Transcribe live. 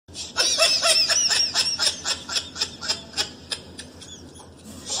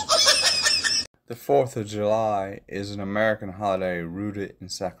The 4th of July is an American holiday rooted in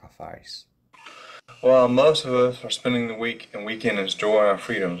sacrifice. While most of us are spending the week and weekend enjoying our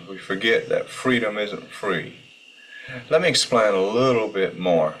freedoms, we forget that freedom isn't free. Let me explain a little bit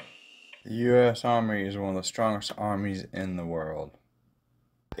more. The U.S. Army is one of the strongest armies in the world.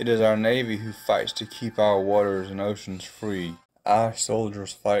 It is our Navy who fights to keep our waters and oceans free. Our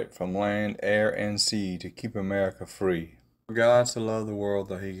soldiers fight from land, air, and sea to keep America free. For God so loved the world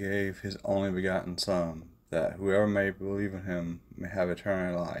that He gave His only begotten Son, that whoever may believe in Him may have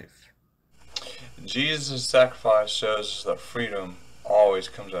eternal life. Jesus' sacrifice shows us that freedom always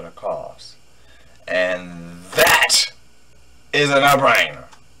comes at a cost. And that is a no-brainer.